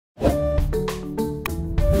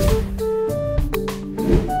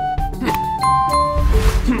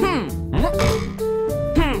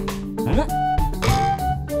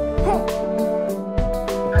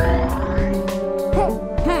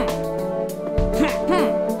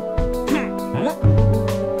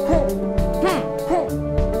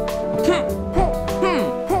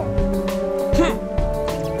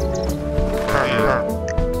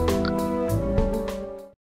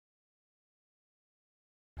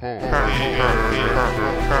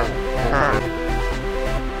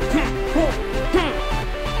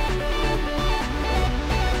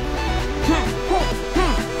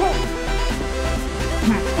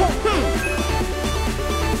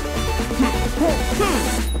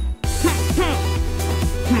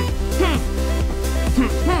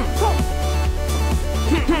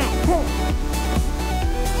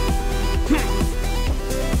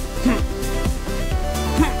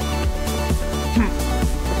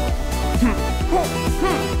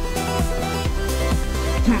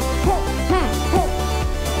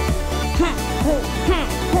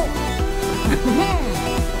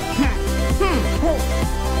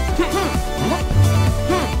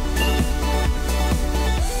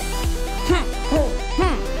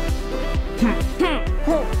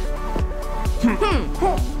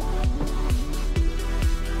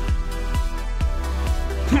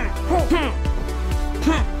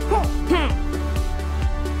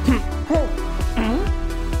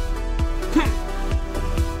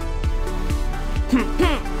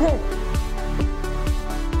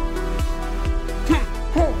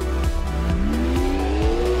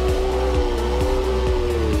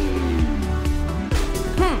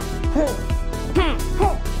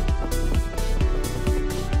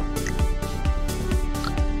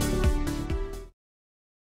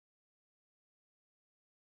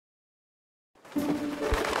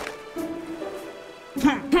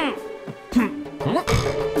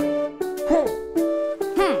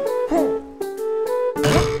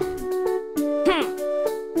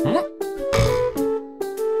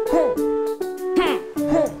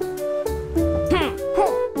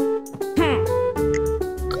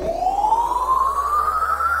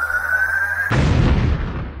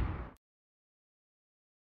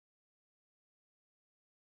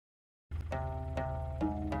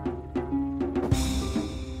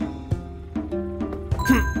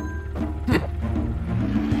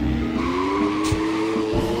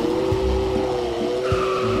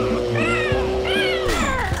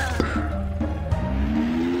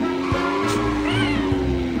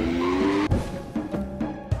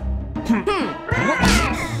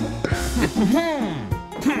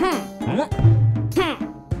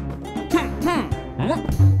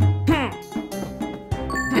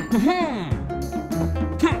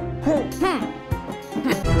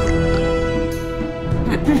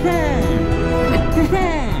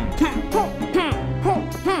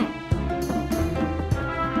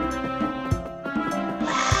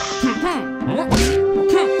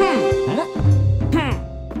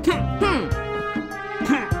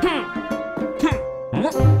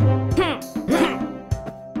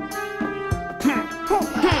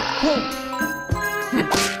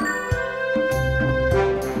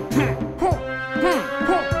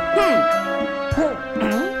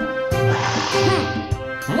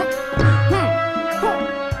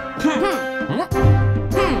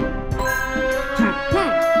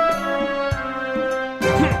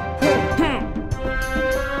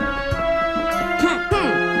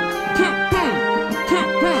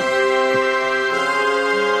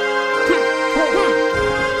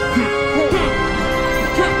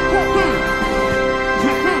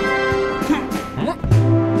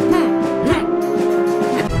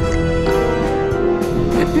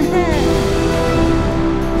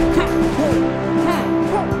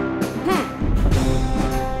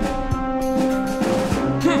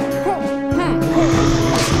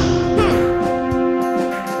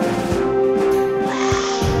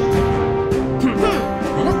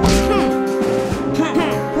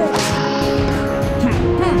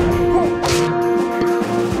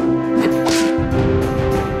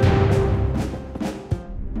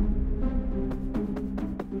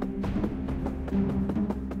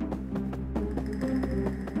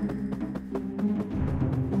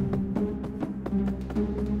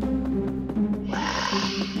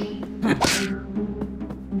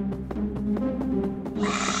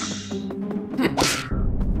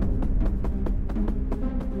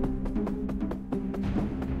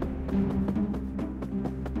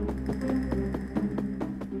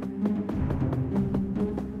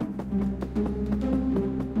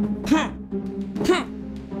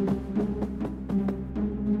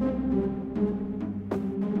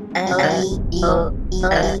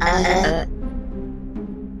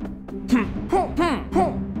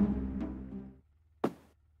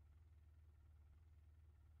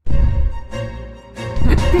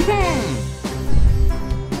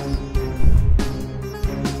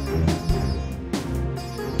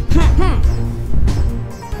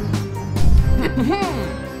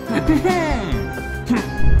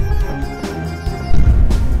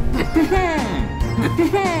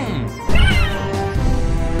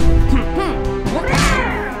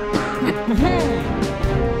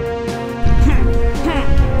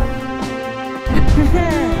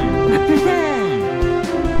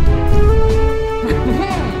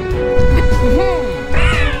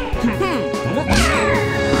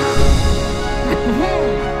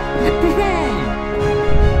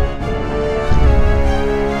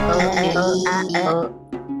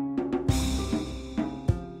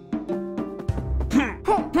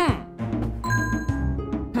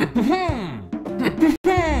Wow!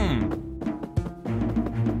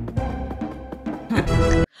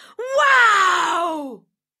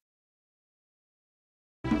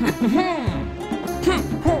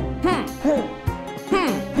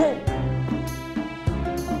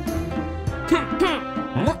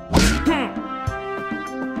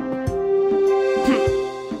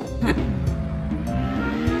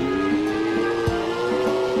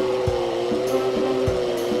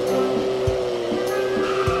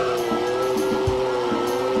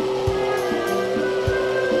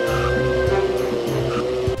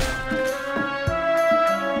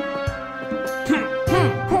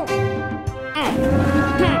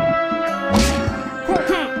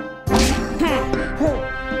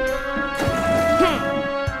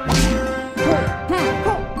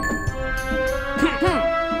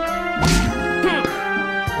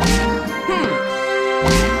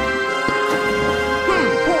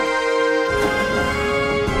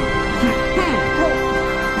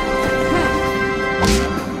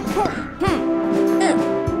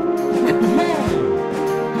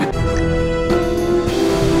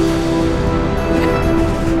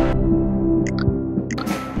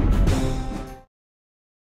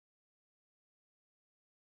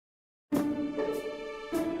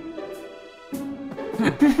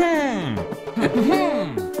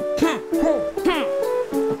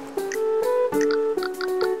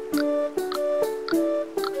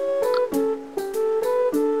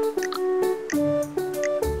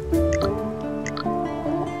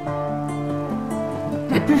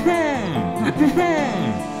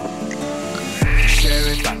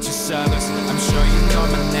 Sheriff at your service, I'm sure you know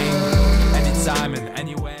my name. Anytime and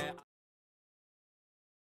anywhere,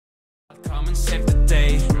 I'll come and save the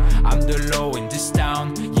day. I'm the law in this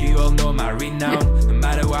town, you all know my renown. No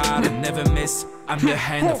matter what, I never miss, I'm the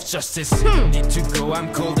hand of justice. Need to go,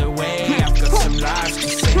 I'm called away. I've got some lives to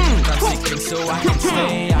save, I'm seeking so I can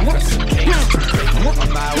stay. I've got some cases to break,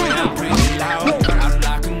 on my way I'm pretty loud. I'm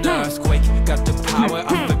like an earthquake, got the power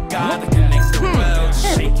of the God that can make the world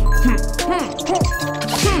shake.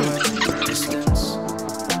 Distance,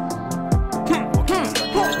 walking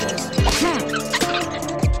along the desert.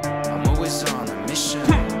 I'm always on a mission,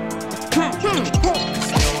 there's no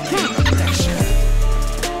need of protection.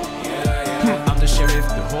 I'm the sheriff,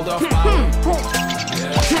 the holder of power.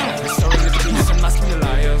 Restoring the peace and masking the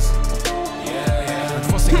liars.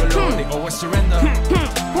 Enforcing the law, they always surrender.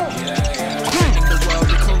 Defending the world,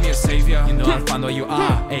 they call me a savior. You know I'll find where you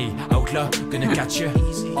are, hey, outlaw, gonna catch you.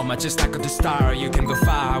 On my just like of the star, you can go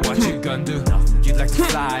far, what you gonna do? You'd like to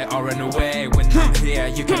fly or run away, when I'm here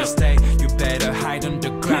you gonna stay. You better hide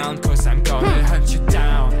underground, cause I'm gonna hunt you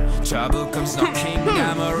down. Trouble comes knocking,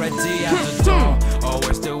 I'm already at the door.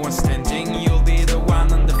 Always the one standing, you'll be the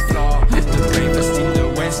one on the floor. The bravest in the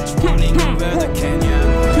west, ruling over the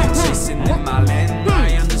canyon. Chasing in my land,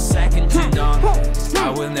 I am the second to none.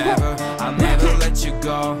 I'll never let you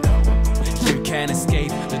go. You can't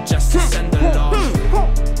escape the justice and the law.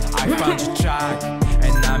 I found your track,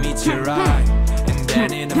 and I meet your eye. And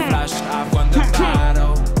then in a flash, I've won the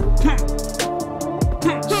battle.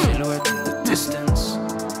 Silhouette in the distance,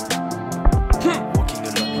 walking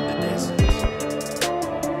alone in the desert.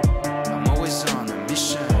 I'm always on a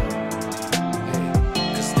mission,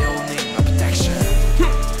 cause they all need my protection.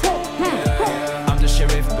 I'm the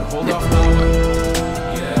sheriff, the holder of power.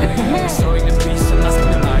 Restoring the peace and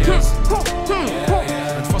masking the liars.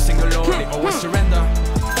 Enforcing the law, they always surrender.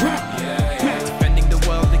 Defending the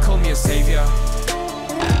world, they call me a savior.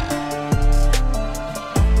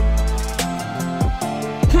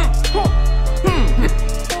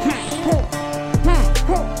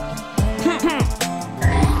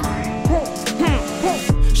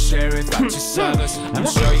 Sheriff at your service, I'm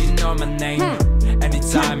sure you know my name.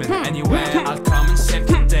 Anytime and anywhere, I'll come and save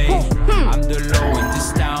the day. I'm the law in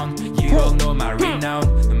this town, you all know my renown.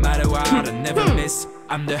 No matter what, I never miss,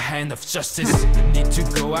 I'm the hand of justice. Need to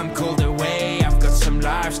go, I'm called away. I've got some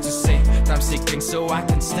lives to save, time seeking so I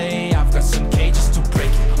can stay. I've got some cages to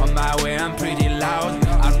break, on my way I'm pretty loud.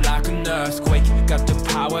 I'm like an earthquake, got the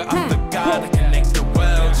power of the God that can make the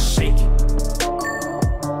world shake.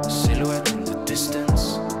 Silhouette in the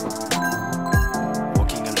distance,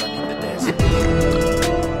 walking alone in the desert.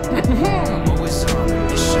 I'm always on a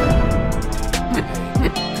mission,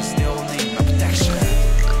 cause they all need my protection.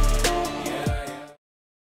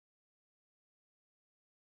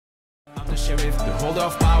 I'm the sheriff, the holder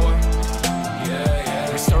of power.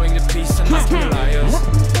 Restoring the peace and masking the liars.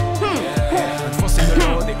 Enforcing the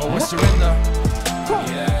law, they always surrender.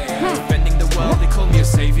 Defending the world, they call me a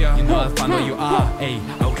savior. savior. You know I'll find where you are. Hey,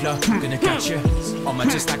 outlaw, gonna catch you. On my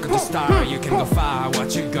just like a star, you can go far.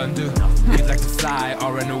 What you gonna do? You'd like to fly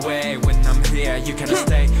or run away. When I'm here, you cannot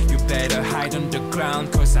stay. You better hide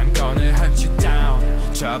underground, cause I'm gonna hunt you down.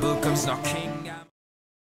 Trouble comes knocking.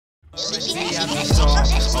 Already at the door,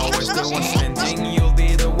 always the one standing. You'll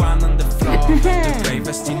be the one on the floor. The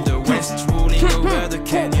bravest in the west, ruling over the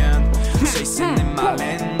canyon. Chasing in my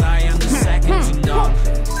land, I am the second to none.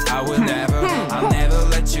 I'll never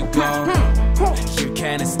let you go. You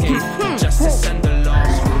can't escape justice and the law.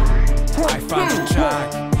 I found your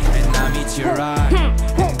track, and I meet your eye.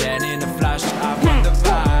 And then in a flash, I won the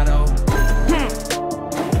battle.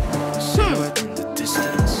 Silhouette in the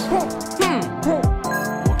distance, walking along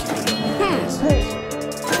the business.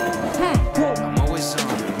 I'm always on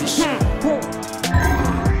a mission,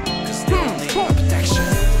 cause they don't need my protection.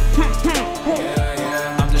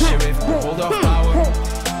 Yeah, I'm the sheriff, hold off power.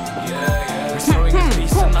 Yeah, restoring the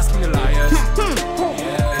peace, unmasking the liars.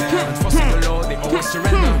 Yeah, enforcing the law, they always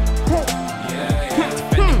surrender. Yeah,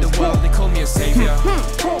 defending the world, they call me a savior.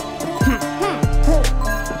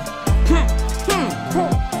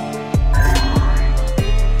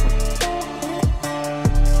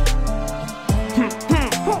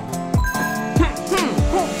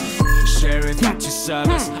 Sheriff at your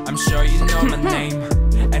service, I'm sure you know my name.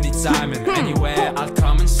 Anytime and anywhere, I'll come